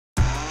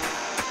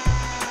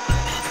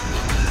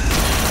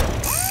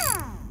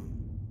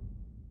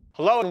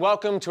Hello and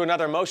welcome to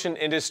another Motion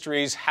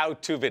Industries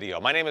how-to video.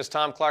 My name is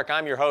Tom Clark,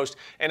 I'm your host,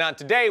 and on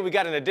today we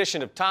got an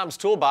edition of Tom's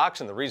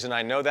Toolbox, and the reason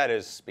I know that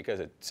is because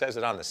it says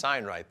it on the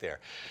sign right there.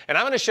 And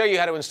I'm going to show you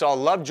how to install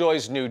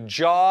Lovejoy's new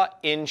Jaw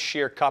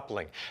In-Shear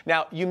Coupling.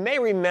 Now, you may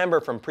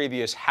remember from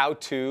previous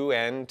how-to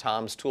and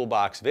Tom's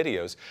Toolbox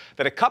videos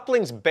that a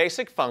coupling's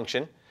basic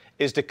function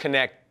is to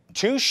connect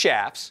two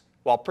shafts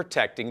while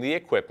protecting the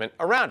equipment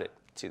around it.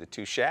 See the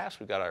two shafts?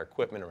 We've got our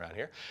equipment around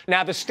here.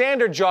 Now, the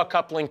standard jaw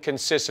coupling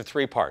consists of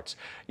three parts.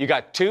 You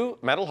got two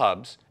metal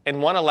hubs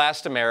and one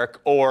elastomeric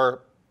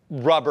or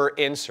rubber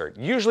insert,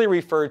 usually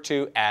referred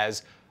to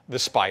as the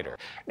spider.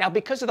 Now,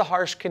 because of the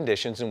harsh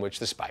conditions in which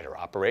the spider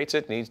operates,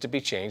 it needs to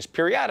be changed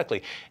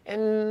periodically.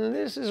 And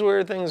this is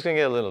where things can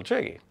get a little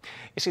tricky.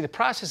 You see, the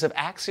process of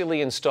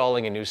axially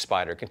installing a new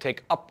spider can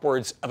take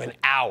upwards of an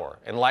hour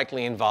and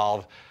likely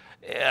involve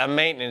a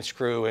maintenance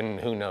crew and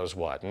who knows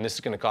what. And this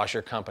is going to cost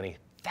your company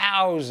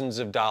thousands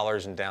of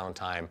dollars in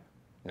downtime.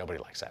 Nobody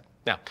likes that.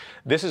 Now,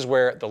 this is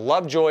where the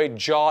Lovejoy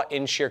Jaw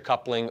In-Shear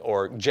Coupling,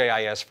 or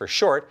JIS for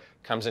short,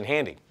 comes in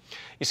handy.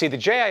 You see, the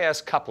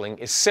JIS coupling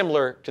is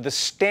similar to the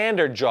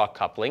standard jaw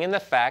coupling in the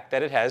fact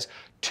that it has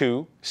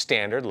two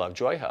standard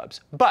Lovejoy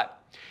hubs.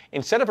 But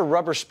instead of a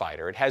rubber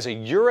spider, it has a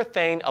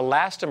urethane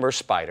elastomer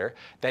spider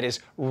that is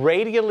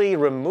radially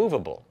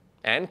removable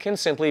and can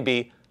simply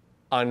be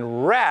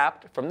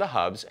unwrapped from the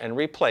hubs and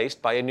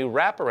replaced by a new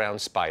wraparound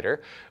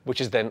spider,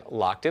 which is then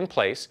locked in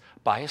place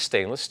by a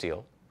stainless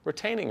steel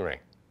retaining ring.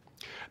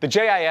 The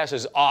JIS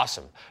is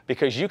awesome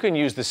because you can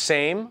use the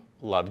same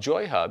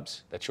Lovejoy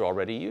hubs that you're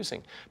already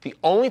using. The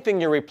only thing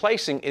you're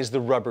replacing is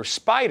the rubber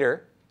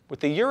spider with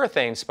the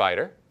urethane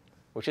spider,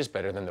 which is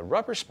better than the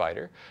rubber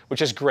spider, which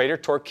has greater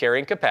torque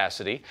carrying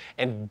capacity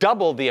and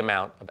double the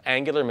amount of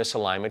angular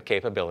misalignment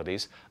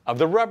capabilities of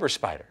the rubber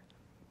spider.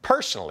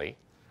 Personally,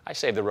 I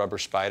save the rubber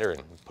spider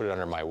and put it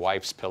under my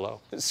wife's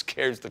pillow. It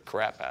scares the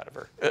crap out of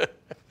her.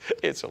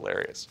 It's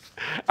hilarious.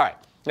 All right,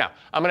 now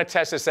I'm going to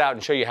test this out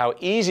and show you how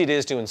easy it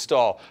is to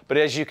install. But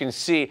as you can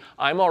see,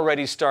 I'm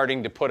already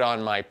starting to put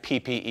on my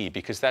PPE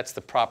because that's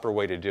the proper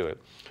way to do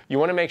it. You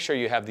want to make sure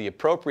you have the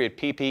appropriate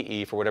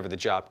PPE for whatever the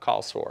job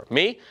calls for.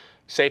 Me,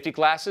 safety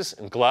glasses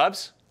and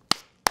gloves.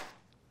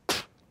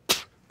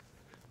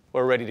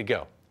 We're ready to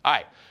go. All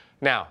right,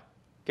 now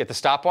get the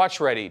stopwatch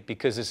ready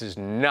because this is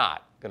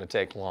not going to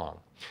take long.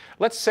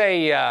 Let's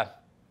say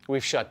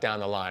we've shut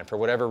down the line for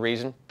whatever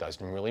reason,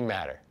 doesn't really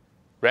matter.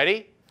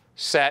 Ready,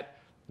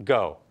 set,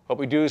 go. What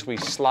we do is we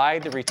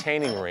slide the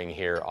retaining ring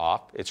here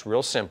off. It's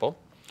real simple.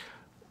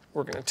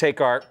 We're going to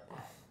take our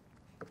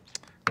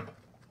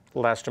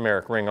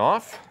elastomeric ring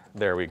off.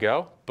 There we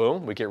go.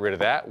 Boom, we get rid of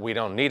that. We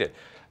don't need it.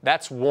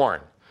 That's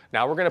worn.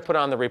 Now we're going to put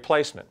on the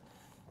replacement.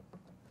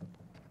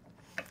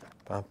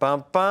 Bum,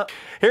 bum, bum.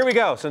 Here we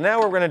go. So now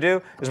what we're going to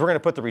do is we're going to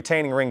put the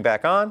retaining ring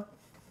back on.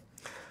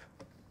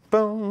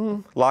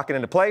 Boom, lock it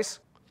into place.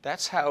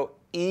 That's how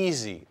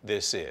easy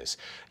this is.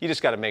 You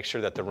just got to make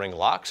sure that the ring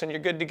locks and you're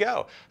good to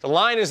go. The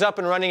line is up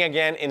and running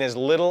again in as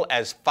little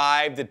as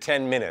 5 to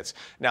 10 minutes.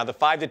 Now, the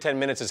 5 to 10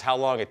 minutes is how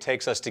long it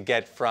takes us to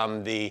get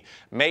from the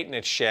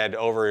maintenance shed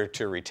over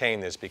to retain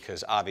this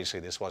because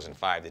obviously this wasn't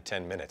 5 to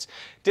 10 minutes.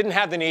 Didn't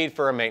have the need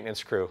for a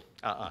maintenance crew.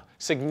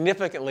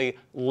 Significantly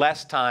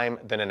less time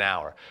than an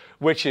hour,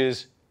 which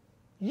is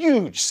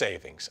huge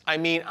savings. I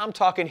mean, I'm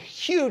talking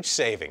huge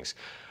savings.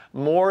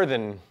 More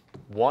than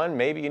one,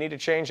 maybe you need to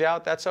change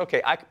out, that's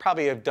okay. I could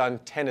probably have done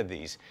 10 of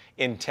these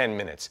in 10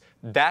 minutes.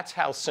 That's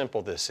how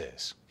simple this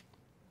is.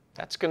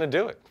 That's going to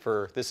do it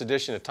for this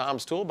edition of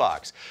Tom's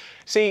Toolbox.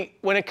 See,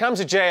 when it comes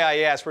to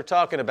JIS, we're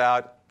talking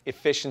about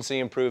efficiency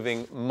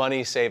improving,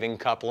 money saving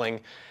coupling.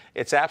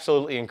 It's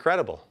absolutely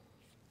incredible.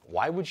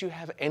 Why would you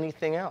have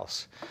anything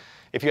else?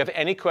 If you have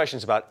any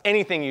questions about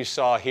anything you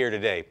saw here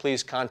today,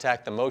 please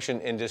contact the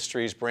Motion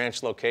Industries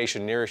branch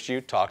location nearest you.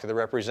 Talk to the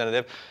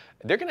representative.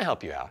 They're going to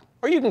help you out.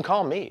 Or you can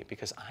call me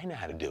because I know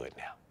how to do it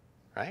now,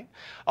 right?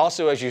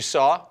 Also, as you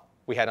saw,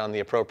 we had on the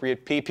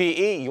appropriate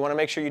PPE. You want to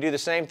make sure you do the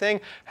same thing.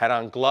 Had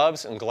on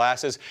gloves and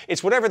glasses.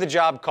 It's whatever the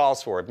job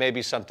calls for. It may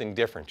be something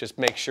different. Just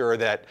make sure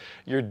that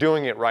you're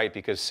doing it right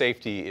because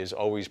safety is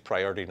always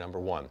priority number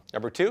one.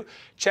 Number two,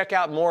 check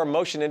out more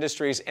Motion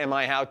Industries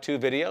MI How-To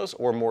videos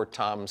or more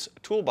Tom's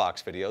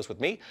Toolbox videos with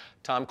me,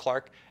 Tom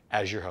Clark,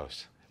 as your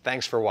host.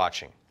 Thanks for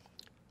watching.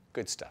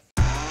 Good stuff.